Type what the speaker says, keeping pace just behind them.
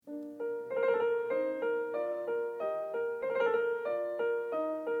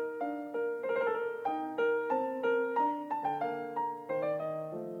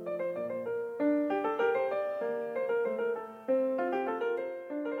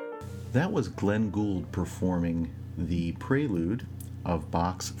That was Glenn Gould performing the prelude of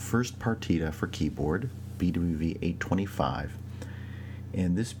Bach's first partita for keyboard, BWV 825,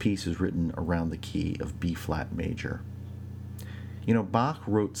 and this piece is written around the key of B-flat major. You know, Bach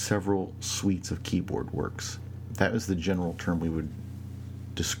wrote several suites of keyboard works. That was the general term we would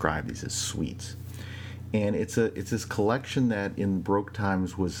describe these as suites. And it's this collection that in Baroque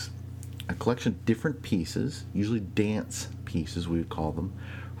times was a collection of different pieces, usually dance pieces we would call them,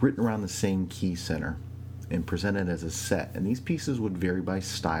 written around the same key center and presented as a set. And these pieces would vary by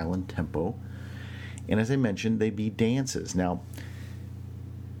style and tempo. And as I mentioned, they'd be dances. Now,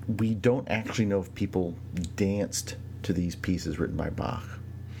 we don't actually know if people danced to these pieces written by Bach.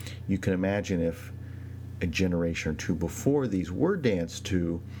 You can imagine if a generation or two before these were danced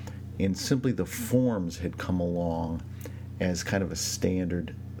to, and simply the forms had come along as kind of a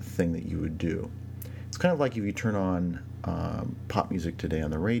standard thing that you would do. It's kind of like if you turn on pop music today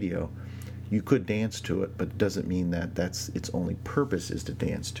on the radio, you could dance to it, but it doesn't mean that that's its only purpose is to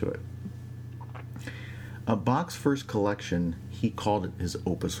dance to it. Bach's first collection, he called it his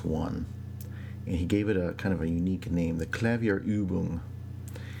Opus 1, and he gave it a kind of a unique name, the Klavierübung,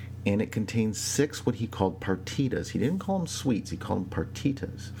 and it contains 6 what he called partitas. He didn't call them suites, he called them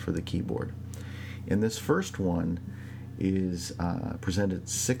partitas for the keyboard. And this first one is presented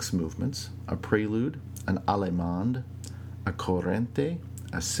 6 movements: a prelude, an allemande, a corrente,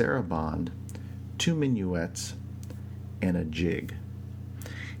 a sarabande, 2 minuets, and a jig.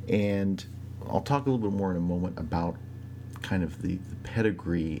 And I'll talk a little bit more in a moment about kind of the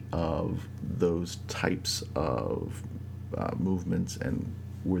pedigree of those types of movements and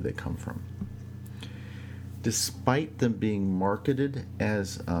where they come from. Despite them being marketed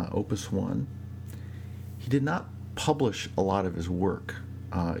as Opus 1, he did not publish a lot of his work.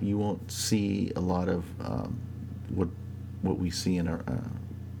 You won't see a lot of what we see in our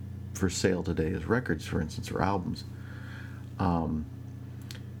for sale today as records, for instance, or albums,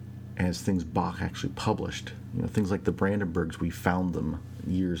 as things Bach actually published. You know, things like the Brandenburgs, we found them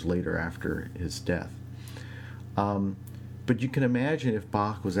years later after his death. But you can imagine if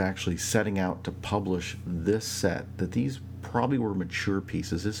Bach was actually setting out to publish this set, that these probably were mature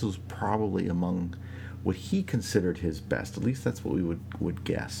pieces. This was probably among what he considered his best. At least that's what we would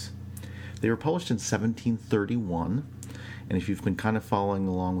guess. They were published in 1731, and if you've been kind of following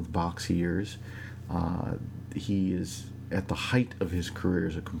along with Bach's years, he is at the height of his career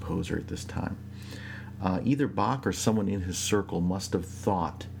as a composer at this time. Either Bach or someone in his circle must have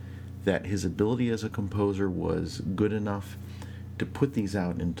thought that his ability as a composer was good enough to put these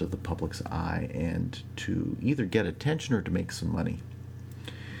out into the public's eye and to either get attention or to make some money.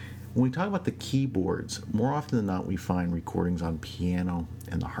 When we talk about the keyboards, more often than not we find recordings on piano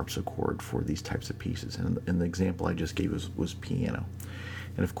and the harpsichord for these types of pieces. And the example I just gave was piano.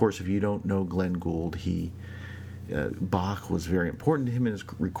 And of course, if you don't know Glenn Gould, Bach was very important to him in his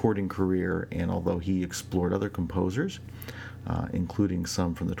recording career, and although he explored other composers, including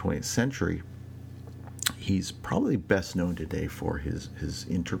some from the 20th century, he's probably best known today for his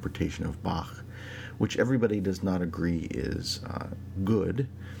interpretation of Bach, which everybody does not agree is good,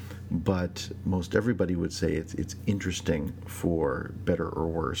 but most everybody would say it's interesting for better or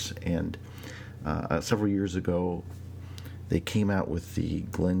worse. And several years ago, they came out with the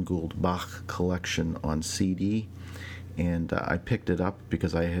Glenn Gould Bach collection on CD, and I picked it up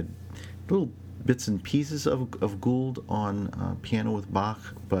because I had little bits and pieces of Gould on piano with Bach,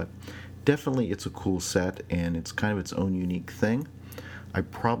 but definitely it's a cool set, and it's kind of its own unique thing. I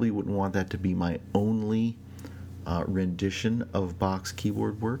probably wouldn't want that to be my only rendition of Bach's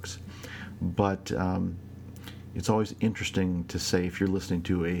keyboard works, but it's always interesting to say, if you're listening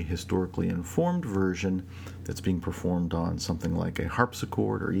to a historically informed version that's being performed on something like a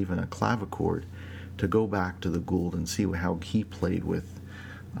harpsichord or even a clavichord, to go back to the Gould and see how he played with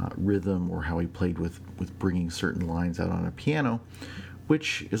rhythm, or how he played with bringing certain lines out on a piano,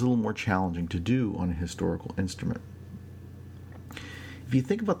 which is a little more challenging to do on a historical instrument. If you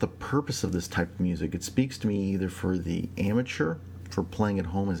think about the purpose of this type of music, it speaks to me either for the amateur, for playing at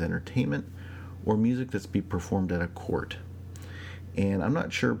home as entertainment, or music that's being performed at a court. And I'm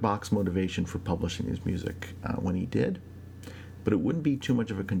not sure Bach's motivation for publishing his music when he did, but it wouldn't be too much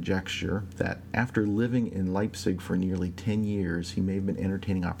of a conjecture that after living in Leipzig for nearly 10 years, he may have been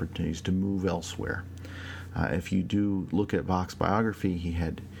entertaining opportunities to move elsewhere. If you do look at Bach's biography, he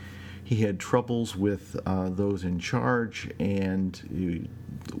had troubles with those in charge, and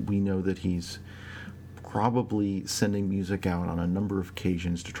we know that he's probably sending music out on a number of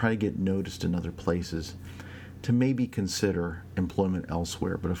occasions to try to get noticed in other places, to maybe consider employment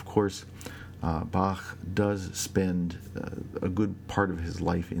elsewhere. But of course, Bach does spend a good part of his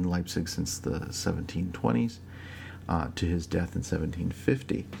life in Leipzig since the 1720s to his death in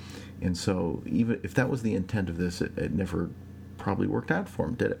 1750. And so even if that was the intent of this, it never probably worked out for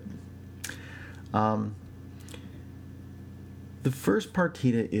him, did it? The first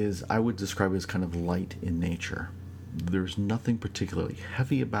partita is, I would describe it as kind of light in nature. There's nothing particularly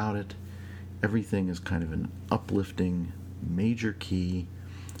heavy about it. Everything is kind of an uplifting major key.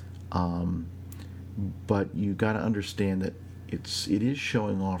 But you got to understand that it is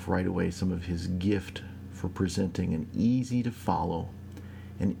showing off right away some of his gift for presenting an easy to follow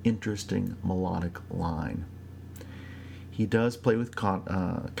and interesting melodic line. He does play with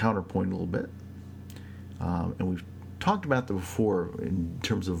counterpoint a little bit, and we've talked about that before in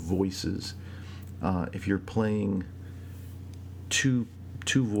terms of voices. If you're playing two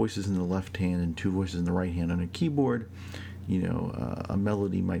voices in the left hand and two voices in the right hand on a keyboard, a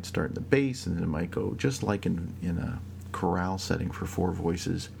melody might start in the bass and then it might go just like in a chorale setting for four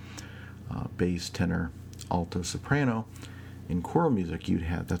voices, bass, tenor, alto, soprano. In choral music,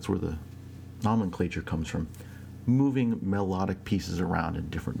 that's where the nomenclature comes from, moving melodic pieces around in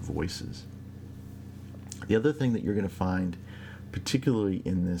different voices. The other thing that you're going to find, particularly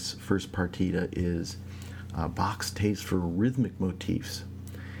in this first partita, is Bach's taste for rhythmic motifs.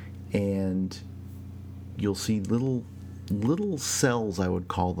 And you'll see little cells, I would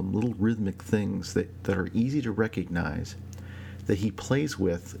call them, little rhythmic things that are easy to recognize that he plays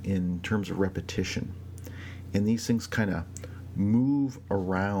with in terms of repetition. And these things kind of move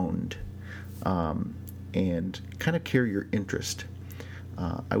around and kind of carry your interest.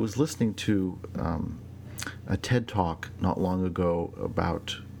 I was listening to a TED Talk not long ago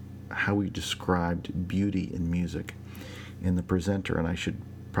about how we described beauty in music. And the presenter, and I should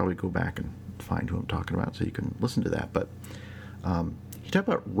probably go back and find who I'm talking about so you can listen to that, but he talked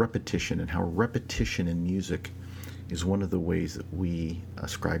about repetition and how repetition in music is one of the ways that we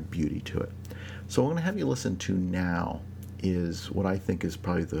ascribe beauty to it. So what I'm going to have you listen to now is what I think is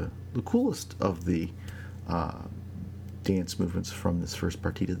probably the coolest of the dance movements from this first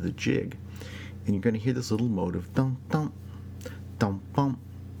partita, the jig. And you're going to hear this little mode of dum dum dum bum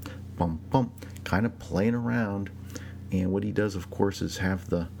bum bum, kind of playing around. And what he does, of course, is have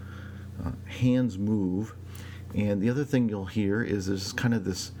the hands move. And the other thing you'll hear is there's kind of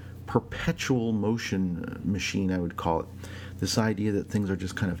this perpetual motion machine, I would call it. This idea that things are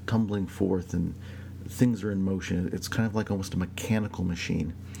just kind of tumbling forth and things are in motion. It's kind of like almost a mechanical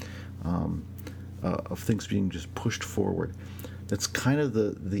machine of things being just pushed forward. That's kind of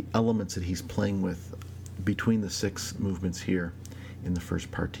the elements that he's playing with between the six movements here in the first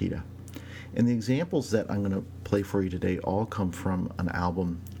partita. And the examples that I'm going to play for you today all come from an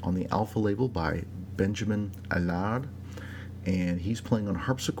album on the Alpha label by Benjamin Allard, and he's playing on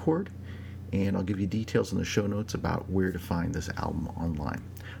harpsichord, and I'll give you details in the show notes about where to find this album online.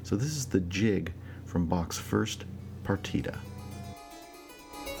 So this is the jig from Bach's first partita.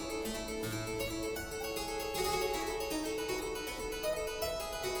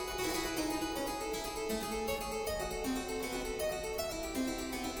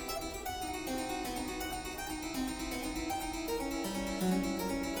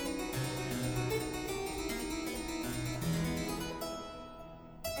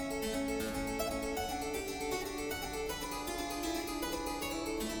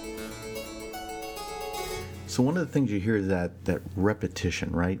 So one of the things you hear is that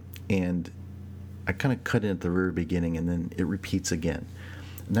repetition, right? And I kind of cut in at the very beginning and then it repeats again.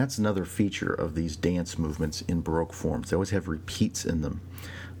 And that's another feature of these dance movements in Baroque forms. They always have repeats in them.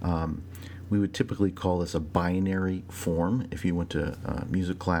 We would typically call this a binary form if you went to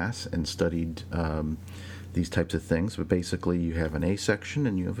music class and studied these types of things. But basically you have an A section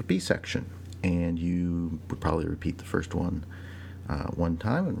and you have a B section. And you would probably repeat the first one one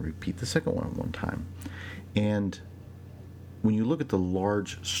time and repeat the second one time. And when you look at the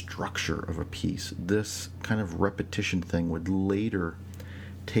large structure of a piece, this kind of repetition thing would later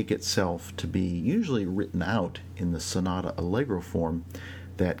take itself to be usually written out in the sonata allegro form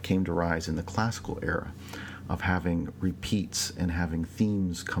that came to rise in the classical era of having repeats and having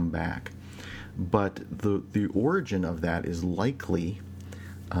themes come back. But the origin of that is likely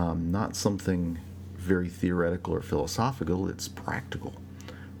not something very theoretical or philosophical, it's practical.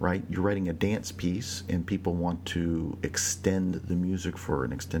 Right? You're writing a dance piece and people want to extend the music for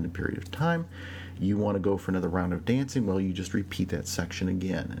an extended period of time. You want to go for another round of dancing, well, you just repeat that section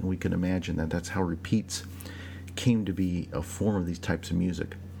again. And we can imagine that that's how repeats came to be a form of these types of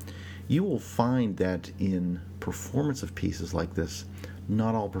music. You will find that in performance of pieces like this,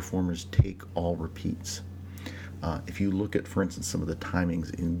 not all performers take all repeats. if you look at, for instance, some of the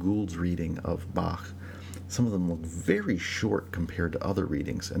timings in Gould's reading of Bach, some of them look very short compared to other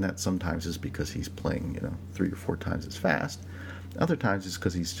readings, and that sometimes is because he's playing, 3 or 4 times as fast. Other times it's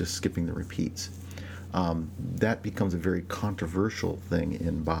because he's just skipping the repeats. That becomes a very controversial thing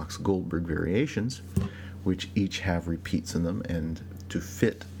in Bach's Goldberg variations, which each have repeats in them, and to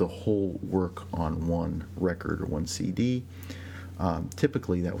fit the whole work on one record or one CD,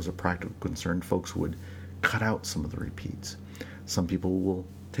 typically that was a practical concern. Folks would cut out some of the repeats. Some people will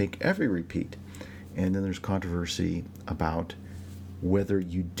take every repeat. And then there's controversy about whether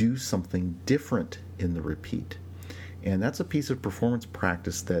you do something different in the repeat. And that's a piece of performance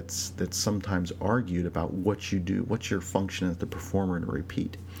practice that's sometimes argued about what you do, what's your function as the performer in a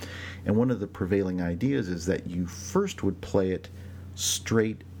repeat. And one of the prevailing ideas is that you first would play it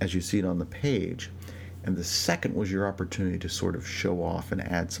straight as you see it on the page, and the second was your opportunity to sort of show off and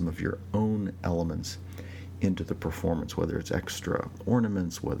add some of your own elements into the performance, whether it's extra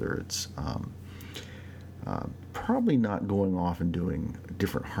ornaments, whether it's probably not going off and doing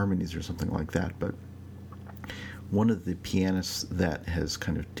different harmonies or something like that, but one of the pianists that has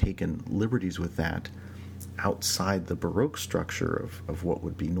kind of taken liberties with that outside the Baroque structure of what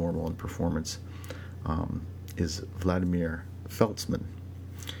would be normal in performance is Vladimir Feltzmann.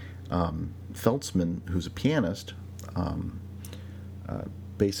 Feltzmann, who's a pianist,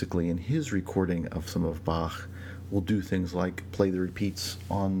 basically in his recording of some of Bach, will do things like play the repeats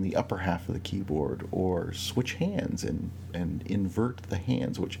on the upper half of the keyboard or switch hands and invert the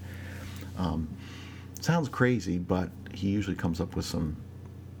hands, which sounds crazy, but he usually comes up with some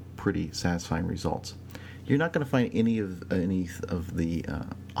pretty satisfying results. You're not going to find any of the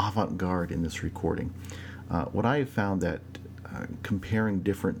avant-garde in this recording. What I have found that comparing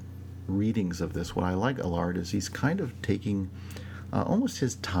different readings of this, what I like Allard is he's kind of taking almost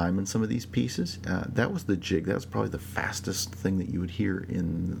his time in some of these pieces. That was the jig. That was probably the fastest thing that you would hear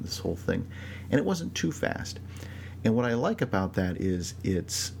in this whole thing. And it wasn't too fast. And what I like about that is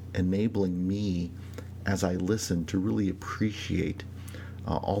it's enabling me, as I listen, to really appreciate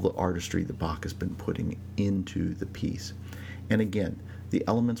all the artistry that Bach has been putting into the piece. And again, the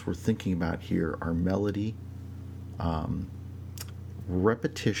elements we're thinking about here are melody,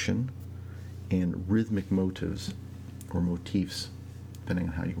 repetition, and rhythmic motives, or motifs, depending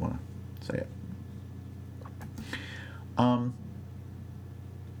on how you want to say it.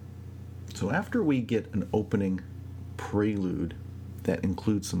 So after we get an opening prelude that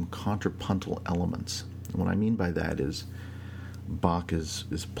includes some contrapuntal elements, and what I mean by that is Bach is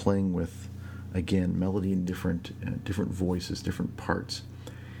playing with, again, melody in different voices, different parts.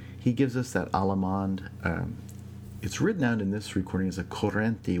 He gives us that allemande. It's written out in this recording as a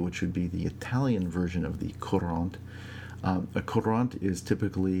corrente, which would be the Italian version of the courante. A courante is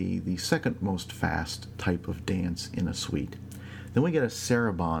typically the second most fast type of dance in a suite. Then we get a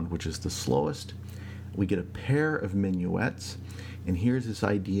sarabande, which is the slowest. We get a pair of minuets, and here's this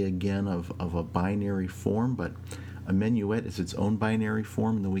idea again of a binary form, but a minuet is its own binary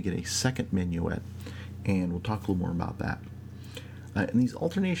form, and then we get a second minuet, and we'll talk a little more about that. And these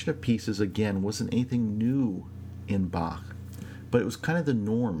alternation of pieces, again, wasn't anything new in Bach, but it was kind of the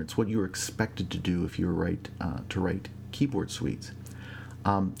norm. It's what you were expected to do if you were to write keyboard suites.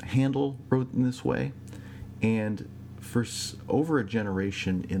 Handel wrote in this way, and for over a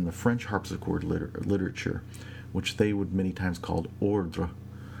generation in the French harpsichord literature, which they would many times call ordre,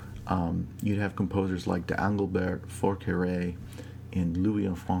 you'd have composers like d'Angelbert, Forqueray, and Louis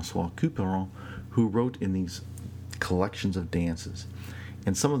and Francois Couperin, who wrote in these collections of dances.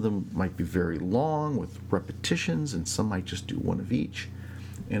 And some of them might be very long with repetitions, and some might just do one of each.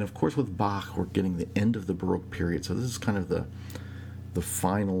 And of course with Bach, we're getting the end of the Baroque period, so this is kind of the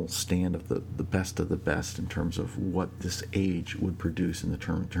final stand of the best of the best in terms of what this age would produce in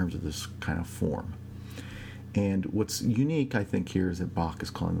terms of this kind of form. And what's unique, I think, here is that Bach is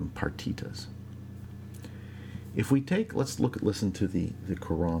calling them partitas. If we listen to the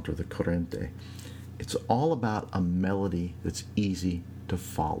courante or the corrente, it's all about a melody that's easy to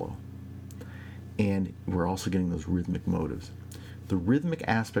follow. And we're also getting those rhythmic motives. The rhythmic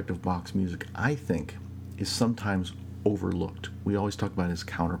aspect of Bach's music, I think, is sometimes overlooked. We always talk about it as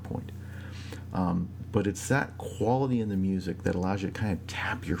counterpoint. But it's that quality in the music that allows you to kind of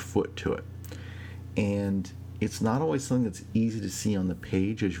tap your foot to it. And it's not always something that's easy to see on the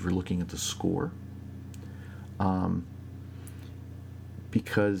page as you're looking at the score.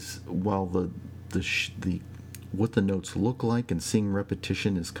 Because while what the notes look like and seeing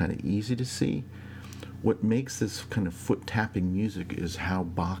repetition is kind of easy to see, what makes this kind of foot-tapping music is how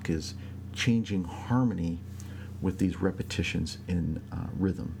Bach is changing harmony with these repetitions in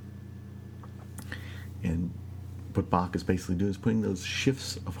rhythm. And what Bach is basically doing is putting those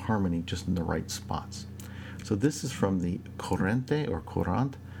shifts of harmony just in the right spots. So this is from the Corrente or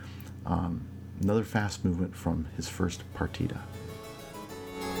Courant, another fast movement from his first partita.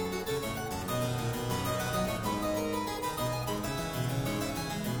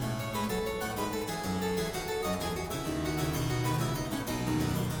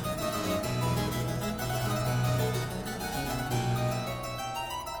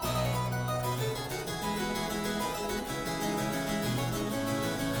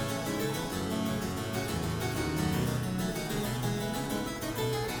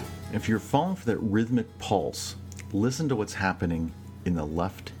 If you're falling for that rhythmic pulse, listen to what's happening in the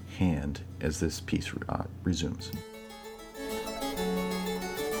left hand as this piece resumes.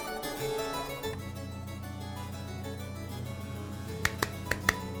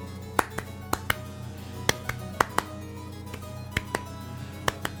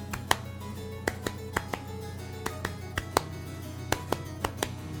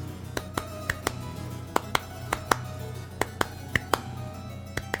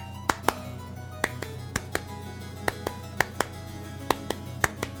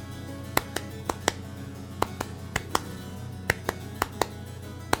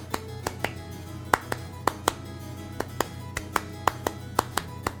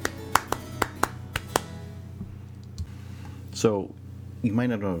 So you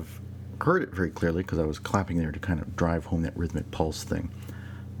might not have heard it very clearly because I was clapping there to kind of drive home that rhythmic pulse thing.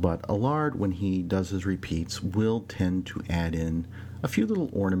 But Allard, when he does his repeats, will tend to add in a few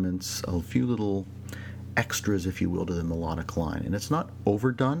little ornaments, a few little extras, if you will, to the melodic line. And it's not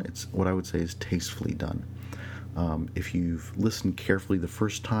overdone. It's what I would say is tastefully done. If you've listened carefully the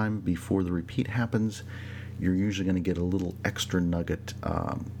first time before the repeat happens, you're usually going to get a little extra nugget,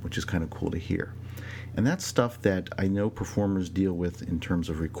 which is kind of cool to hear. And that's stuff that I know performers deal with in terms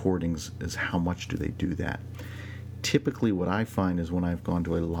of recordings, is how much do they do that. Typically what I find is when I've gone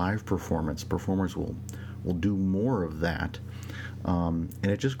to a live performance, performers will do more of that, and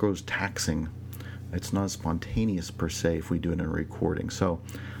it just grows taxing. It's not spontaneous per se if we do it in a recording. So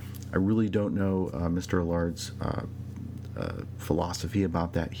I really don't know Mr. Allard's philosophy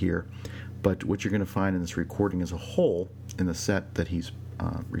about that here, but what you're going to find in this recording as a whole, in the set that he's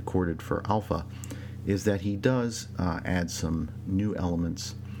recorded for Alpha, is that he does add some new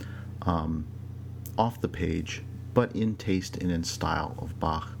elements off the page, but in taste and in style of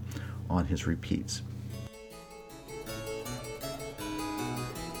Bach on his repeats.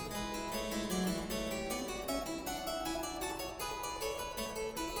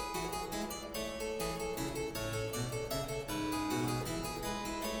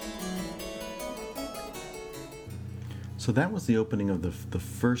 So that was the opening of the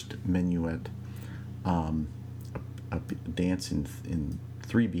first minuet, a dance in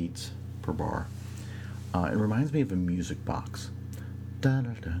 3 beats per bar. It reminds me of a music box. It's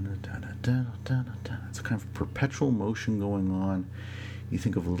a kind of perpetual motion going on. You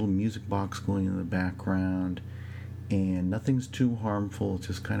think of a little music box going in the background, and nothing's too harmful. It's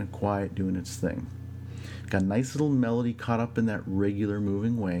just kind of quiet doing its thing. Got a nice little melody caught up in that regular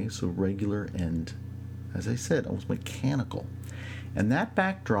moving way, so regular and, as I said, almost mechanical. And that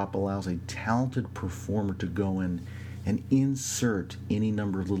backdrop allows a talented performer to go in and insert any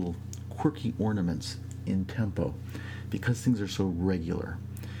number of little quirky ornaments in tempo because things are so regular.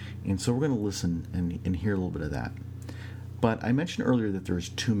 And so we're going to listen and hear a little bit of that. But I mentioned earlier that there's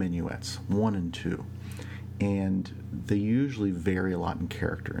 2 minuets, 1 and 2. And they usually vary a lot in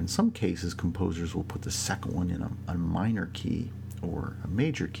character. In some cases, composers will put the second one in a minor key or a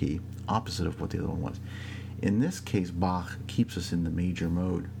major key, opposite of what the other one was. In this case, Bach keeps us in the major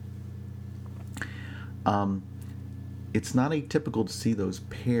mode. It's not atypical to see those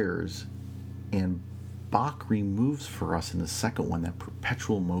pairs, and Bach removes for us in the second one that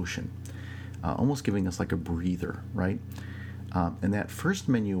perpetual motion, almost giving us like a breather, right? And that first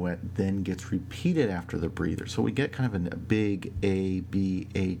minuet then gets repeated after the breather. So we get kind of a big A, B,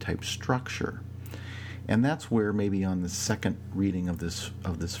 A type structure. And that's where maybe on the second reading of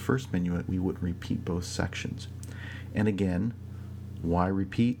this first minuet, we would repeat both sections. And again, why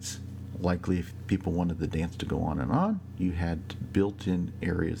repeats? Likely if people wanted the dance to go on, you had built-in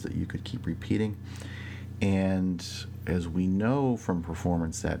areas that you could keep repeating. And as we know from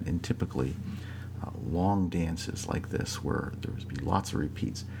performance that in typically long dances like this where there would be lots of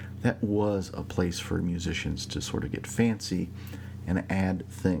repeats, that was a place for musicians to sort of get fancy and add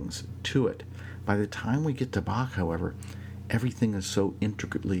things to it. By the time we get to Bach, however, everything is so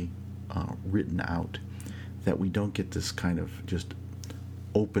intricately written out that we don't get this kind of just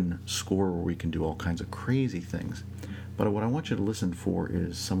open score where we can do all kinds of crazy things. But what I want you to listen for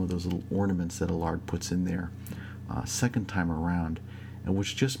is some of those little ornaments that Allard puts in there second time around, and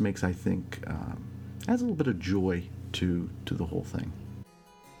which just makes, I think, adds a little bit of joy to the whole thing.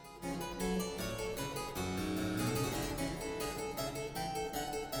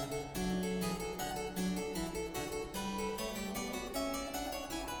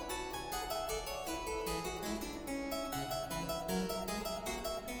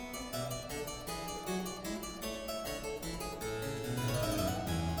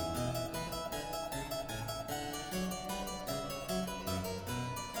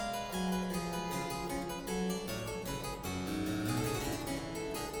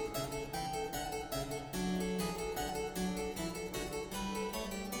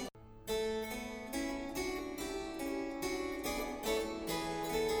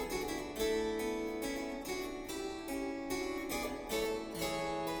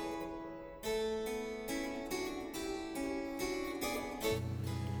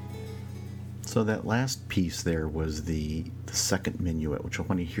 So that last piece there was the second minuet, which I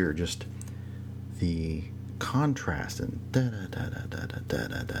want to hear just the contrast and da da da da da da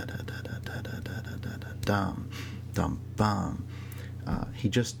da da da da da da da da da da dum dum bum. He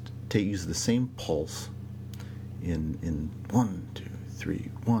just uses the same pulse in 1 2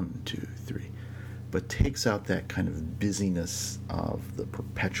 3 1 2 3, but takes out that kind of busyness of the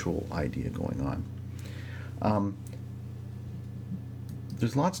perpetual idea going on.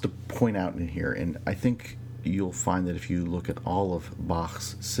 There's lots to point out in here, and I think you'll find that if you look at all of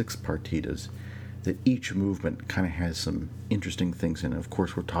Bach's 6 partitas, that each movement kind of has some interesting things in it. Of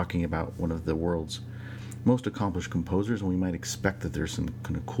course, we're talking about one of the world's most accomplished composers, and we might expect that there's some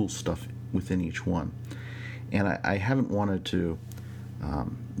kind of cool stuff within each one. And I haven't wanted to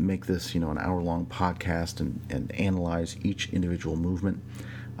make this, an hour-long podcast and analyze each individual movement.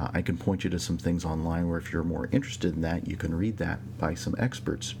 I can point you to some things online where if you're more interested in that, you can read that by some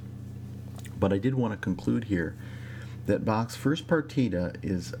experts. But I did want to conclude here that Bach's first partita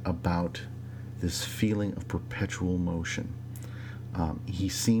is about this feeling of perpetual motion. He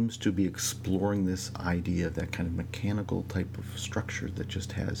seems to be exploring this idea of that kind of mechanical type of structure that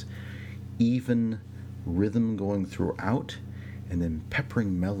just has even rhythm going throughout and then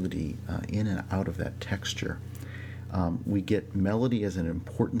peppering melody in and out of that texture. We get melody as an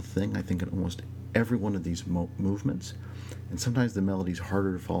important thing, I think, in almost every one of these movements. And sometimes the melody's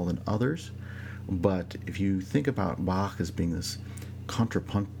harder to follow than others. But if you think about Bach as being this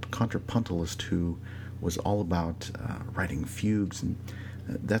contrapuntalist who was all about writing fugues, and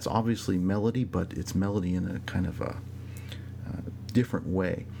that's obviously melody, but it's melody in a kind of a different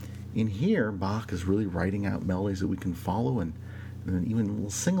way. In here, Bach is really writing out melodies that we can follow and even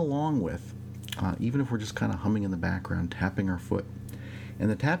sing along with. Even if we're just kind of humming in the background, tapping our foot.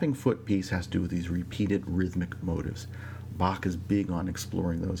 And the tapping foot piece has to do with these repeated rhythmic motives. Bach is big on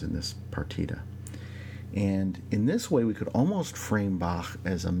exploring those in this partita. And in this way, we could almost frame Bach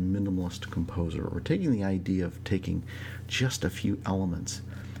as a minimalist composer, or taking the idea of taking just a few elements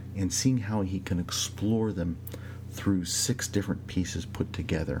and seeing how he can explore them through 6 different pieces put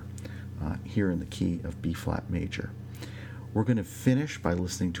together here in the key of B-flat major. We're going to finish by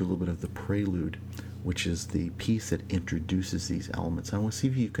listening to a little bit of the prelude, which is the piece that introduces these elements. I want to see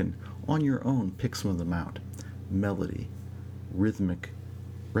if you can, on your own, pick some of them out. Melody, rhythmic,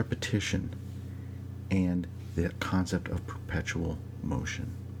 repetition, and the concept of perpetual motion.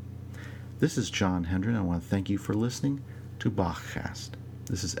 This is John Hendren. I want to thank you for listening to Bachcast.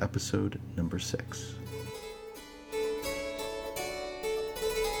 This is episode number 6.